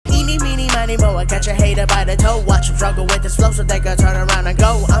anymore. I catch a hater by the toe, watch them struggle with this flow so they can turn around and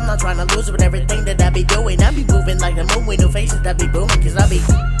go. I'm not trying to lose it with everything that I be doing. I be moving like the moon with new faces that be booming. Cause I be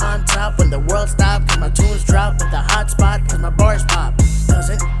on top when the world stops. Cause my tunes drop with the hot spot. Cause my bars pop.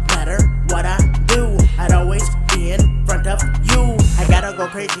 Doesn't matter what I do, I'd always be in front of you. I gotta go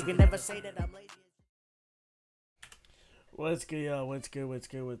crazy, you can never say that I'm lazy. What's good, y'all? What's good?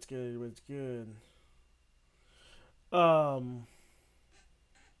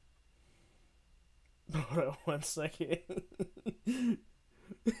 Hold on 1 second.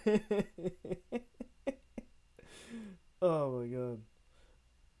 Oh my god.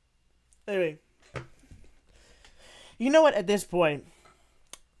 Anyway, you know what? At this point,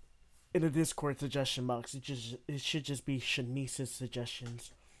 in the Discord suggestion box, it should just be Shanice's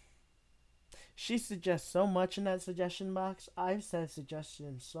suggestions. She suggests so much in that suggestion box. I've said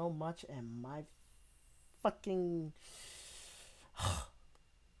suggestions so much, and my fucking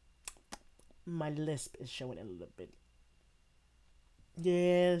my lisp is showing a little bit.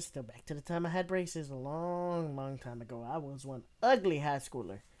 Yeah, still back to the time I had braces a long time ago. I was one ugly high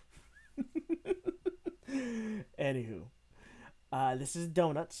schooler. Anywho, this is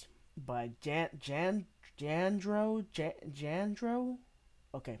Donuts by Jandro.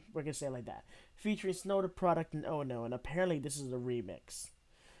 Okay, we're gonna say it like that. Featuring Snow the Product and OHNO, and apparently this is a remix.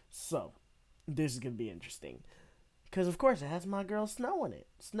 So, this is gonna be interesting. Because, of course, it has my girl Snow in it.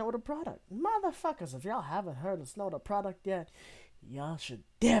 Snow the Product. Motherfuckers, if y'all haven't heard of Snow the Product yet, y'all should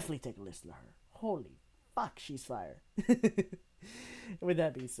definitely take a listen to her. Holy fuck, she's fire. With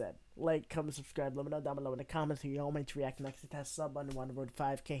that being said, like, comment, subscribe, let me know down below in the comments who you all meant to react next. Hit that sub button, want to road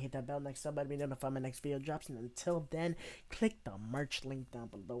 5K, hit that bell next sub button, be notified when my next video drops. And until then, click the merch link down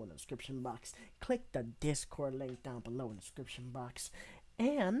below in the description box. Click the Discord link down below in the description box.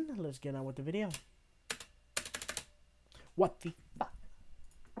 And let's get on with the video. What the fuck?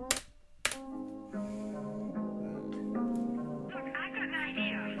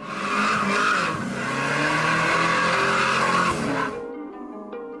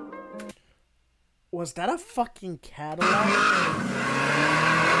 Was that a fucking Cadillac?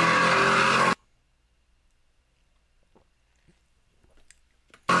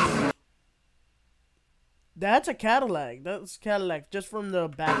 That's a Cadillac. That's Cadillac just from the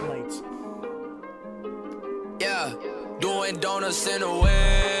backlights. Yeah, doing donuts in a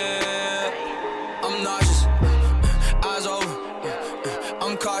way. I'm nauseous, eyes over,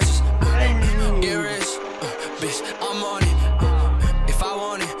 I'm cautious. Get rich, bitch, I'm on it. If I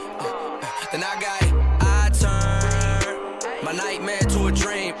want it, then I got it. I turn my nightmare to a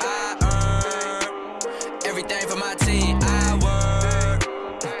dream. I earn everything for my team. I work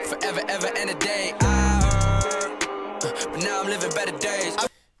forever, ever, and a day. I earn, but now I'm living better days.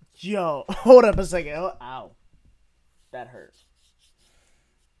 Yo, hold up a second. Oh, ow. That hurt.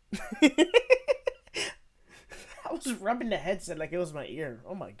 I was rubbing the headset like it was my ear.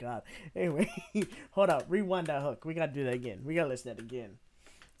 Oh my god. Anyway, hold up. Rewind that hook. We gotta do that again. We gotta listen to that again.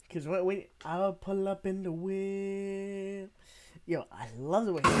 Because when I'll pull up in the whip. Yo, I love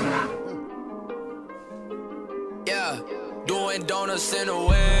the way yeah, doing donuts in a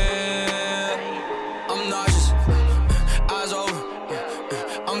way. I'm nauseous, eyes over,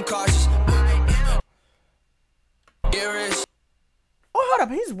 I'm cautious. Get rich. Oh, hold up.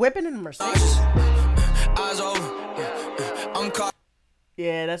 He's whipping in the Mercedes. Eyes over, I'm cautious.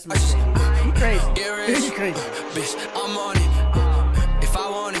 Yeah, that's Mercedes. You crazy. You crazy. Bitch, I'm on it. If I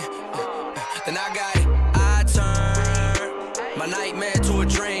want it, then I got it. I turn my nightmare to a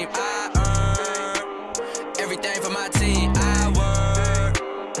dream. I earn everything for my team. I work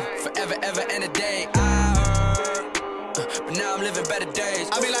forever, ever, and a day. I earn, but now I'm living better days.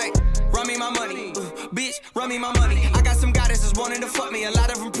 I be like, run me my money, bitch, run me my money. I got some goddesses wanting to fuck me. A lot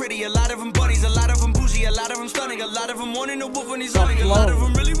of them pretty, a lot of them bunnies, a lot of them bougie, a lot of them stunning, a lot of them wanting to whoop when he's hunting. A lot of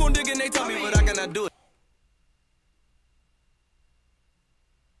them really won't dig in they tummy, but I cannot do it.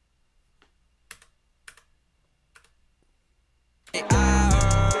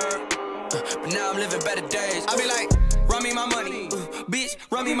 But now I'm living better days. I be like, run me my money, bitch,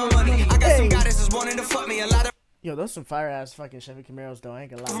 run me my money. I got some goddesses wanting to fuck me. A lot of yo, those some fire ass fucking Chevy Camaros though. I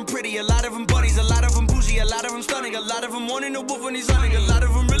ain't gonna lie. them pretty, a lot of them bunnies, a lot of them bougie, a lot of them stunning, a lot of them wanting to whoop when he's hunting. A lot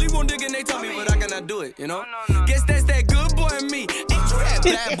of them really won't dig in they tummy, but I cannot do it, you know? Guess that's that good boy in me. Ain't you that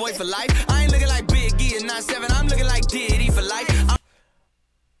bad boy for life? I ain't looking like Big E and 9-7. I'm looking like Diddy for life.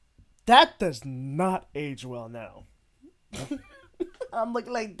 That does not age well now. I'm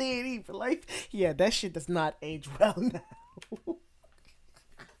looking like Diddy for life. Yeah, that shit does not age well now.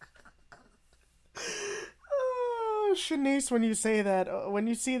 Oh, shit. Shanice, when you say that, when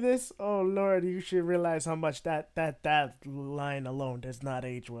you see this, oh Lord, you should realize how much that line alone does not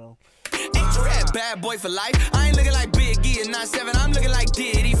age well. Bad boy for life. I ain't looking like Big E and 9-7. I'm looking like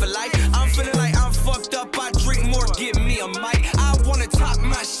Diddy for life. I'm feeling like I'm fucked up. I drink more, give me a mic. I wanna top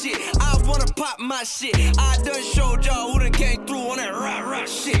my shit. I wanna pop my shit. I done showed y'all who done came through on that rah-rah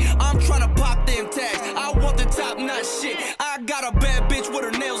shit. I'm tryna pop them tags. I want the top notch shit. I got a bad bitch with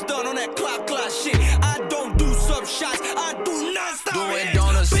her nails done on that clock shit. I don't do sub shots. I do not stop doing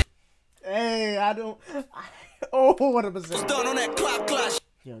donuts. Hey, oh, what a position. Done on that clock shit.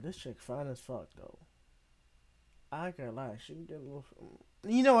 Yo, this chick fine as fuck though. I can't lie, she can get a little.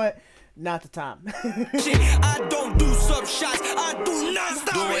 You know what? Not the time. I don't do sub shots. I do not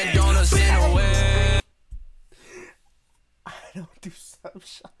stop doing donuts in a way. I don't do sub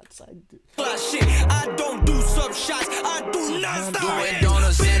shots. I do. Shit, I don't do sub shots. I do not stop doing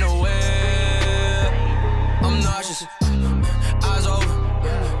donuts in a way. I'm nauseous. Eyes open.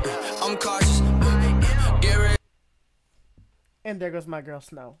 I'm cautious. Get ready. And there goes my girl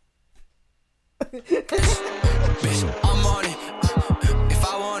Snow. Bitch, I'm on it. If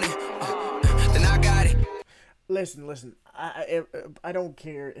I want it, then I got it. Listen. I don't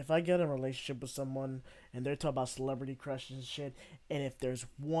care if I get in a relationship with someone and they're talking about celebrity crushes and shit, and if there's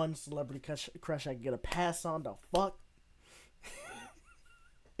one celebrity crush I can get a pass on, the fuck.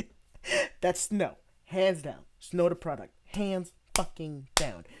 That's Snow, hands down. Snow the product, hands fucking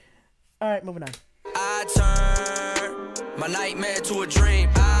down. All right, moving on. I turn my nightmare to a dream.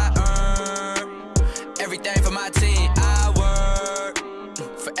 I earn everything for my team. I work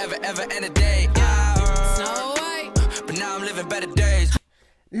forever, ever, and a day. I earn, but now I'm living better days.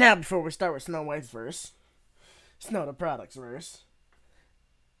 Now, before we start with Snow White's verse, Snow the Product's verse,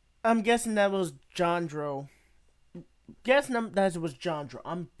 I'm guessing that was Jandro. Guessing that was Jandro.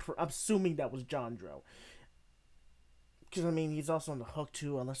 I'm assuming that was Jandro. Because, I mean, he's also on the hook,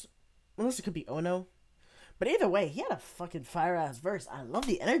 too, unless it could be OHNO. But either way, he had a fucking fire-ass verse. I love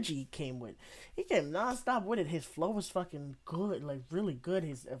the energy he came with. He came non-stop with it. His flow was fucking good, like, really good.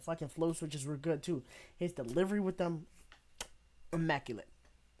 His fucking flow switches were good, too. His delivery with them, immaculate.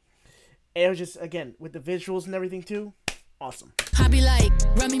 And it was just, again, with the visuals and everything, too, awesome. I be like,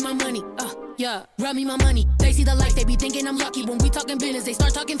 run me my money, yeah, run me my money. They see the light, they be thinking I'm lucky. When we talking business, they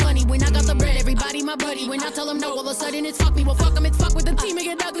start talking funny. When I got the bread, everybody my buddy. When I tell them no, all of a sudden it's fuck me. Well, fuck them, it's fuck with the team, make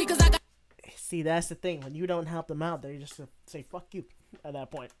it ugly, cause I got... See, that's the thing. When you don't help them out, they just say fuck you at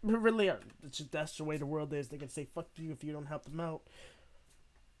that point. They really are. It's just, that's the way the world is. They can say fuck you if you don't help them out.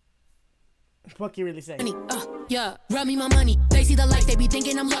 What can you really say? Yeah, run me my money. They see the light, they be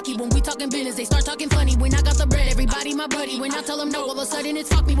thinking I'm lucky. When we talking business, they start talking funny. When I got the bread, everybody my buddy. When I tell them no, all of a sudden it's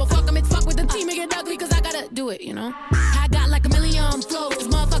fuck me. Well, fuck them, it's fuck with the team, make it ugly, cause I gotta do it, you know? I got like a million flows.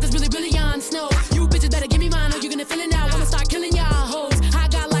 Motherfuckers really on snow. You bitches better give me mine, or you gonna feel it now. I'ma start killing y'all hoes. I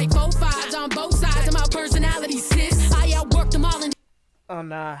got like 4 5s on both sides of my personality, sis. I outwork them all in... Oh,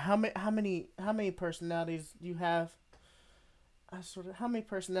 nah. How many personalities do you have? How many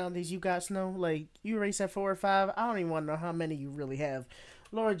personalities you got, Snow? Like, you race at 4 or 5? I don't even want to know how many you really have.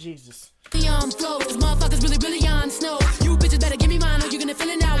 Lord Jesus. Flows, motherfuckers really on snow. You bitches better give me mine, or you gonna feel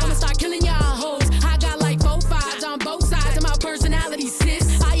it now. I'ma start killing y'all hoes. I got like 4 5s on both sides of my personality,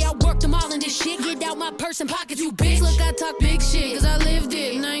 sis. I outwork them all in this shit. Get out my purse and pockets, you bitch. Look, I talk big shit, cause I lived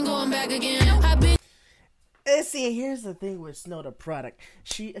it, and I ain't going back again. And see, here's the thing with Snow the Product.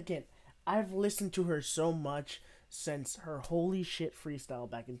 Again, I've listened to her so much since her Holy Shit freestyle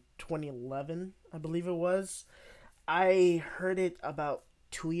back in 2011, I believe it was. I heard it about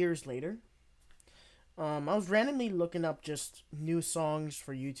 2 years later. I was randomly looking up just new songs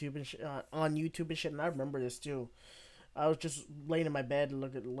for YouTube and on YouTube and shit, and I remember this too. I was just laying in my bed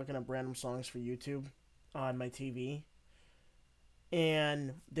looking up random songs for YouTube on my TV,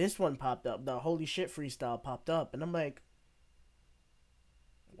 and this one popped up. The Holy Shit freestyle popped up, and I'm like,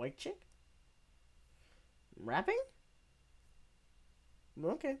 white chick? Rapping?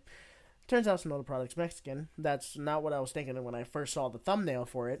 Okay. Turns out Snow the Product's Mexican. That's not what I was thinking when I first saw the thumbnail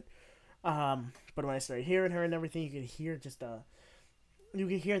for it. But when I started hearing her and everything, you could hear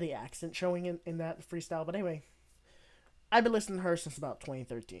the accent showing in that freestyle. But anyway, I've been listening to her since about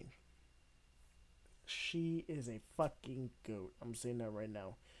 2013. She is a fucking goat. I'm saying that right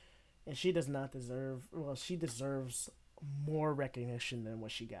now. And she does not deserve... Well, she deserves more recognition than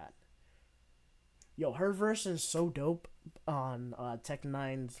what she got. Yo, her verse is so dope on Tech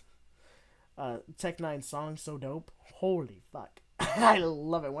Nine's song, So Dope. Holy fuck. I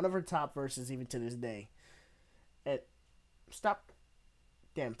love it. One of her top verses even to this day. Stop.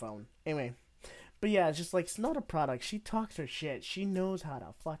 Damn phone. Anyway, But yeah, it's just like Snow the Product. She talks her shit. She knows how to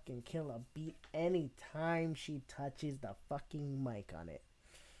fucking kill a beat anytime she touches the fucking mic on it.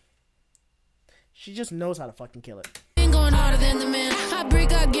 She just knows how to fucking kill it. Going harder than the man. I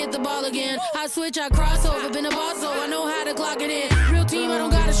break, I get the ball again. I switch, I cross over. Been a boss, so I know how to clock it in. Real team, I don't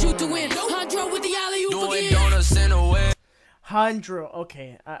gotta shoot to win. Jandro with the alley-oop again. Donuts in a way. Jandro,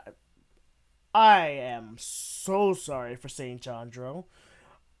 okay. I am so sorry for saying Jandro.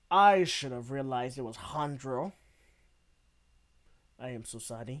 I should have realized it was Jandro. I am so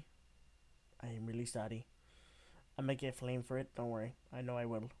sorry. I am really sorry. I might get flamed for it. Don't worry. I know I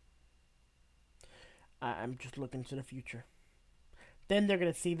will. I'm just looking to the future. Then they're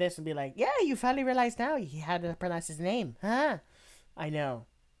going to see this and be like, yeah, you finally realized now he had to pronounce his name. Huh? I know.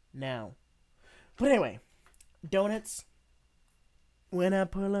 Now. But anyway. Donuts. When I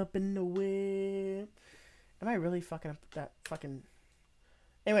pull up in the whip. Am I really fucking up that fucking...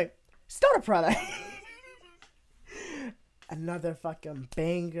 Anyway. Stoner Product. Another fucking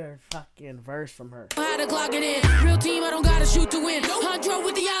banger fucking verse from her. I had to clock it in. Real team, I don't gotta shoot to win. Jandro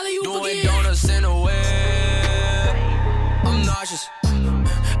with the alley-oop again. Donuts in a way. I'm nauseous.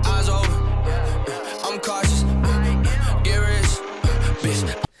 Eyes over. I'm cautious. Get rich.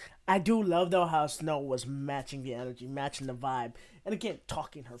 Bitch. I do love though how Snow was matching the energy, matching the vibe. And again,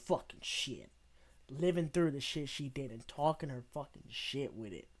 talking her fucking shit. Living through the shit she did and talking her fucking shit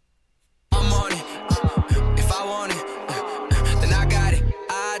with it. I'm on it. If I want it, then I got it.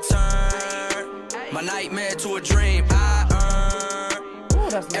 I turn my nightmare to a dream. I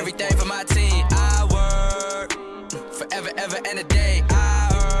earn everything for my team. I work forever, ever, and a day.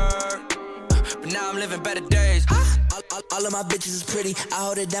 I earn, but now I'm living better days. All of my bitches is pretty. I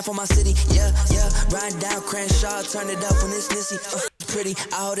hold it down for my city. Yeah, yeah. Riding down Crenshaw, turn it up when it's nissy. Pretty.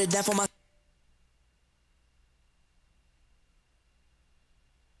 I hold it down for my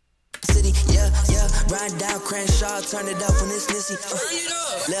city. Yeah, yeah. Riding down Crenshaw, turn it up when it's nissy.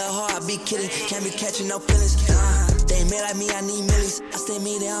 Little hard, I be kidding. Can't be catching no feelings. They ain't mad like me, I need millies. I stay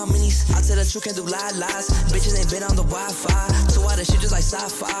me, they on minis. I tell the truth, can't do lies. Bitches ain't been on the Wi-Fi. So why the shit just like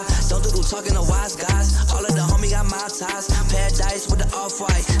sci-fi? Don't do talking to wise guys. All of the homie got my ties. Paradise with the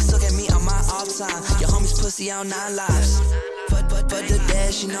off-white. Look at me on my off time. Your homies pussy on 9 lives. But the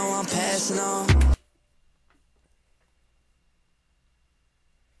dash, you know I'm passing on.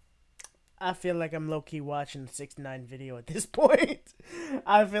 I feel like I'm low-key watching the 6ix9ine video at this point.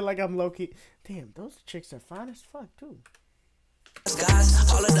 I feel like I'm low-key... Damn, those chicks are fine as fuck, too.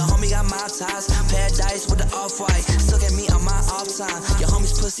 Guys, all of the homie got my ties. Paradise with the off-white. Look at me on my off time. Your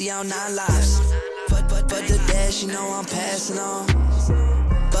homies pussy on 9 lives. But the dash, you know I'm passing on.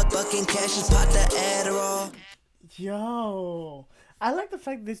 Bucking cash is pop the Adderall. Yo, I like the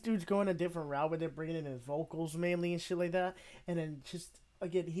fact this dude's going a different route with it, bringing in his vocals mainly and shit like that. And then just...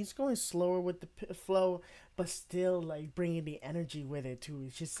 Again, he's going slower with the flow, but still like bringing the energy with it too.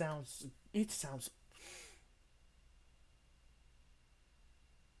 It just sounds. It sounds.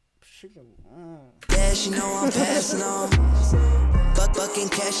 Dash, you know I'm passing on. Bucking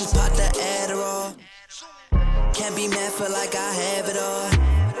cash is pop the Adderall. Can't be mad for like I have it all.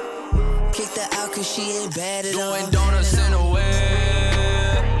 Kick that out 'cause she ain't bad at all. Doing donuts in a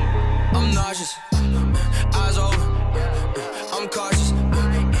way. I'm nauseous. Eyes over. I'm cautious.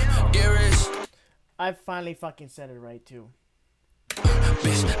 I finally fucking said it right too.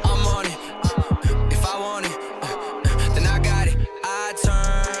 Bitch, I'm on it. If I want it, then I got it. I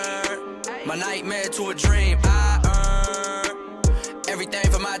turn my nightmare to a dream. I earn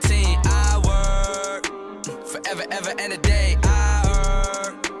everything for my team. I work forever, ever, and a day. I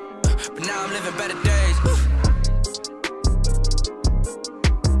earn, but now I'm living better days.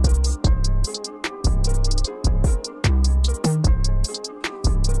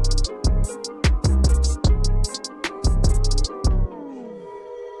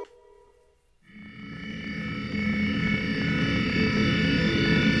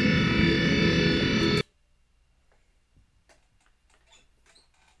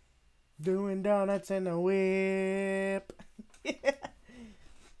 Doing donuts in the whip.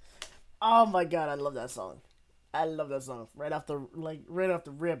 Oh my god, I love that song. I love that song. Right off the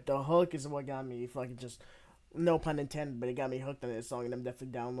rip, the hook is what got me fucking just, no pun intended, but it got me hooked on this song, and I'm definitely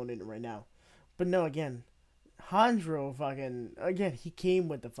downloading it right now. But no, again, Jandro fucking, again, he came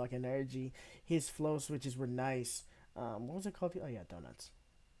with the fucking energy. His flow switches were nice. What was it called? Oh yeah, Donuts.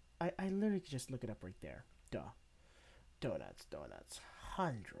 I literally could just look it up right there. Duh. Donuts.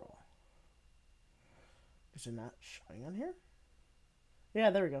 Jandro. Is it not showing on here? Yeah,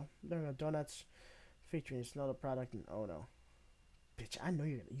 there we go. Donuts featuring Snow the Product and OHNO. Bitch, I know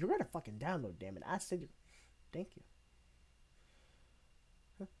you're gonna fucking download, damn it. I said you. Thank you.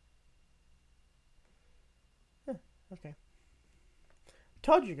 Huh.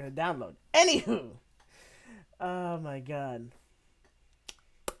 Told you you're gonna download. Anywho. Oh my god.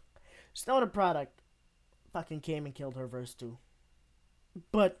 Snow the Product fucking came and killed her verse too.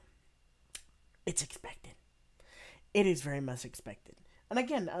 But it's expected. It is very much expected. And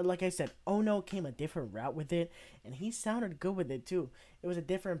again, like I said, OHNO came a different route with it, and he sounded good with it too. It was a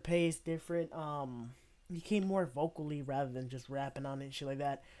different pace, different, he came more vocally rather than just rapping on it and shit like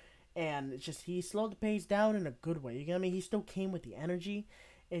that. And it's just, he slowed the pace down in a good way. You get what I mean? He still came with the energy.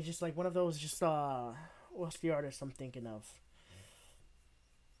 It's just like one of those, just, what's the artist I'm thinking of?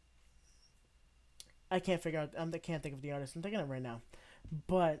 I can't think of the artist I'm thinking of right now.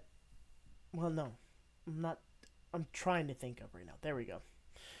 But, well, no. I'm trying to think of right now. There we go.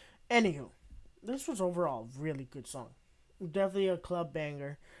 Anywho, this was overall a really good song. Definitely a club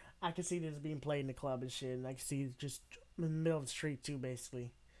banger. I can see this being played in the club and shit. And I can see it just in the middle of the street too,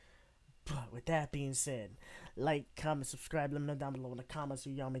 basically. But with that being said, like, comment, subscribe, let me know down below in the comments who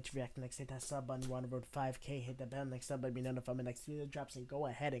y'all make you react next. Hit that sub button, you want to road 5K, hit that bell next sub button, be notified when my next video drops, and go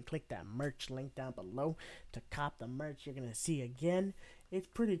ahead and click that merch link down below to cop the merch you're gonna see again. It's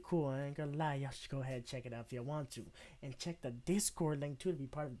pretty cool, I ain't gonna lie, y'all should go ahead and check it out if you want to. And check the Discord link too to be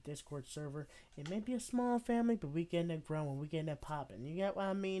part of the Discord server. It may be a small family, but we getting it growing, we getting it popping. You get what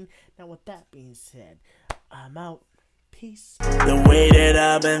I mean? Now with that being said, I'm out. Peace. The way that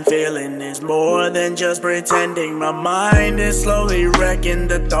I've been feeling is more than just pretending. My mind is slowly wrecking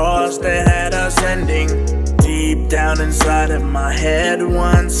the thoughts that had us ending. Deep down inside of my head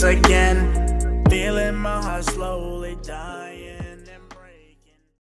once again, feeling my heart slow